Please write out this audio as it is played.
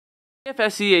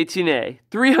BFSC 18A,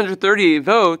 338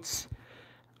 votes.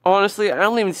 Honestly, I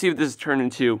don't even see what this has turned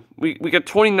into. We got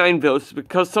 29 votes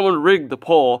because someone rigged the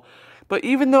poll. But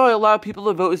even though I allow people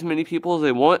to vote as many people as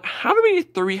they want, how do we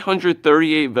get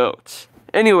 338 votes?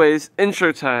 Anyways,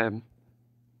 intro time.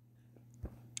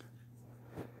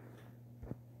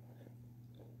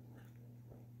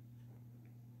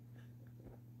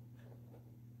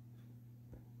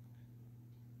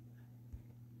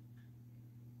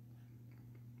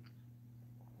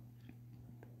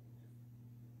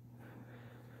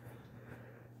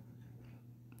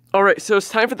 Alright, so it's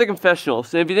time for the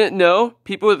confessionals. And if you didn't know,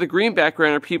 people with the green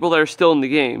background are people that are still in the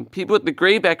game. People with the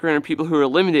gray background are people who are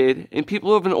eliminated. And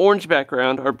people with an orange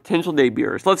background are potential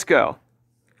debuters. Let's go.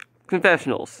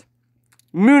 Confessionals.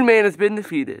 Moon Man has been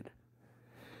defeated.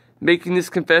 Making this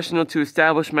confessional to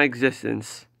establish my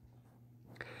existence.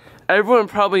 Everyone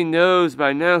probably knows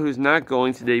by now who's not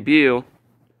going to debut.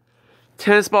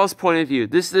 Tennis Ball's point of view.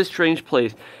 This is a strange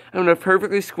place. I'm in a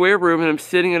perfectly square room and I'm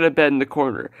sitting in a bed in the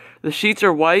corner. The sheets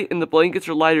are white and the blankets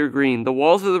are lighter green. The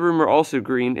walls of the room are also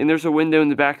green and there's a window in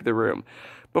the back of the room.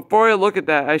 Before I look at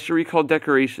that, I should recall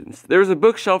decorations. There's a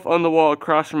bookshelf on the wall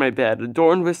across from my bed,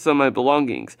 adorned with some of my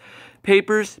belongings.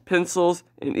 Papers, pencils,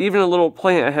 and even a little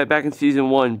plant I had back in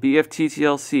Season 1,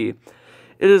 BFTTLC.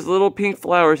 It has little pink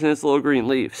flowers and its little green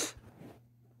leaves.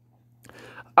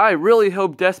 I really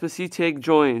hope Despacito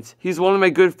joins. He's one of my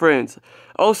good friends.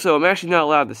 Also, I'm actually not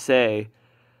allowed to say.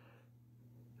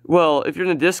 Well, if you're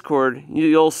in the Discord,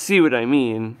 you'll see what I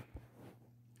mean.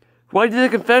 Why did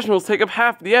the confessionals take up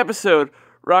half the episode?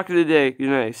 Rocket a day,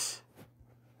 you're nice.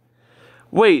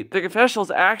 Wait, the confessionals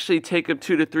actually take up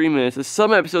 2 to 3 minutes, and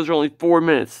some episodes are only 4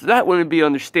 minutes. That wouldn't be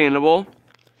understandable.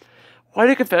 Why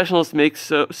do confessionals make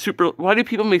why do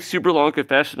people make super long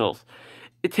confessionals?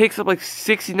 It takes up like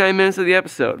 69 minutes of the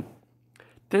episode.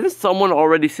 Didn't someone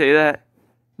already say that?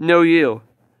 No, you.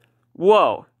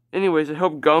 Whoa. Anyways, I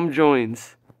hope Gum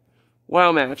joins.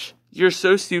 Wow, Match. You're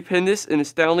so stupendous and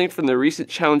astounding from the recent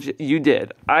challenge you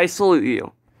did. I salute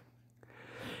you.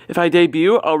 If I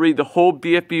debut, I'll read the whole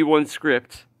BFB1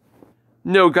 script.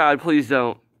 No, God, please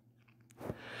don't.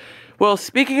 Well,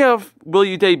 speaking of will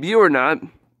you debut or not,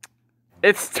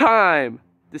 it's time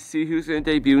to see who's going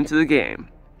to debut into the game.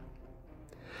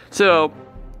 So,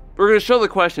 we're going to show the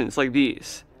questions like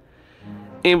these,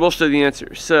 and we'll show the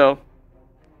answers. So,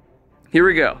 here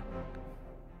we go.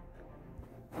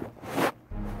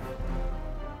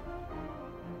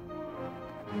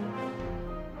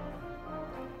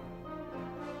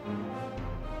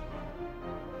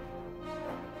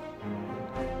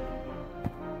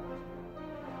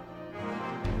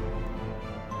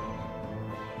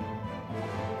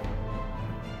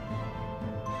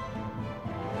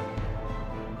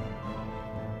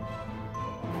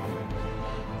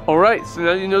 Alright, so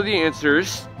now you know the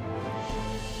answers.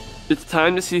 It's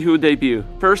time to see who will debut.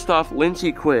 First off,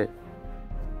 Lynchy quit.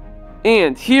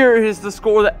 And here is the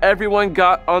score that everyone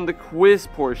got on the quiz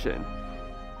portion.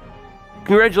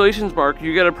 Congratulations, Mark,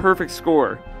 you got a perfect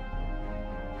score.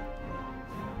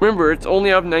 Remember, it's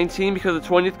only out of 19 because the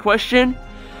 20th question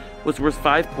was worth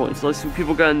 5 points. Let's see what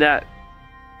people got in that.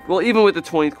 Well, even with the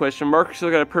 20th question, Mark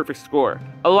still got a perfect score.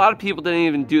 A lot of people didn't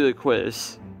even do the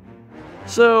quiz.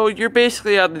 So, you're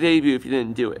basically out of the debut if you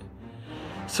didn't do it.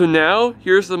 So now,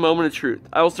 here's the moment of truth.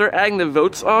 I will start adding the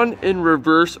votes on in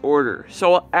reverse order.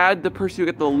 So I'll add the person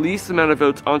who got the least amount of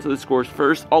votes onto the scores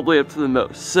first, all the way up to the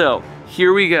most. So,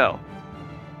 here we go.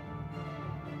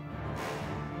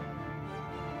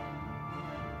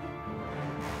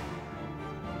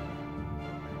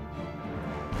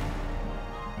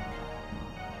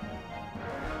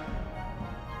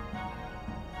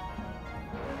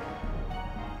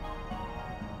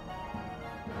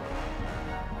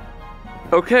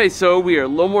 Okay, so we are a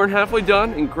little more than halfway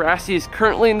done, and Grassy is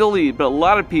currently in the lead, but a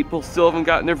lot of people still haven't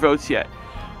gotten their votes yet.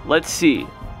 Let's see.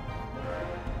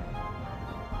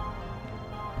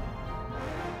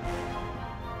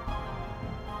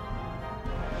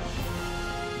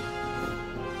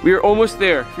 We are almost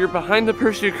there. If you're behind the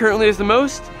person who currently has the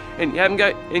most, and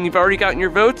you've already gotten your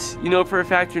votes, you know for a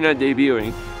fact you're not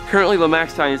debuting. Currently,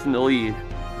 Lamaxtine is in the lead.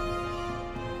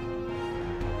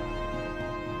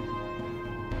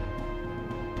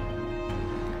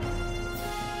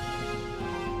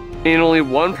 And only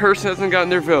one person hasn't gotten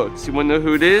their votes. You wanna know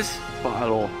who it is?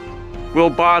 Bottle. Will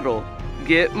Bottle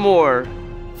get more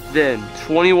than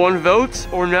 21 votes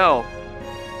or no?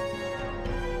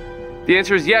 The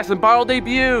answer is yes, and Bottle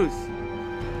debuts!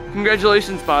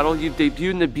 Congratulations, Bottle, you've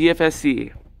debuted in the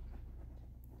BFSC.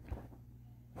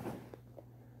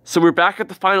 So we're back at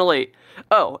the final 8.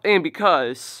 Oh, and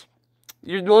because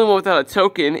you're the only one without a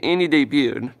token and you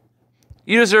debuted,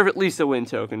 You deserve at least a win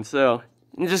token, so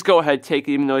just go ahead, take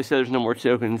it, even though I said there's no more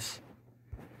tokens.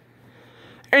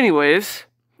 Anyways,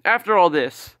 after all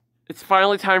this, it's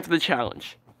finally time for the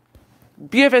challenge.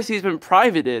 BFSC has been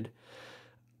privated,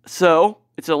 so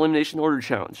it's an elimination order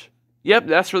challenge. Yep,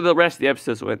 that's where the rest of the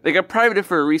episodes went. They got privated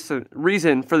for a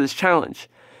reason for this challenge.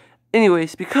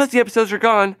 Anyways, because the episodes are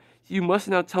gone, you must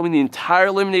now tell me the entire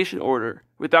elimination order,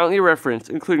 without any reference,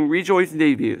 including rejoins and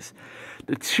debuts.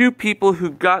 The 2 people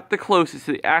who got the closest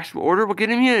to the actual order will get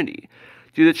immunity.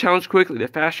 Do the challenge quickly. The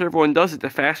faster everyone does it, the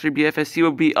faster BFSC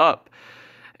will be up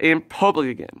in public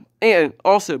again. And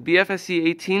also, BFSC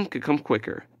 18 could come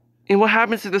quicker. And what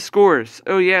happens to the scores?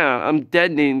 Oh yeah, I'm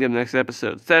detonating them next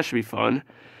episode. So that should be fun.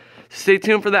 Stay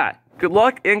tuned for that. Good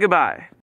luck and goodbye.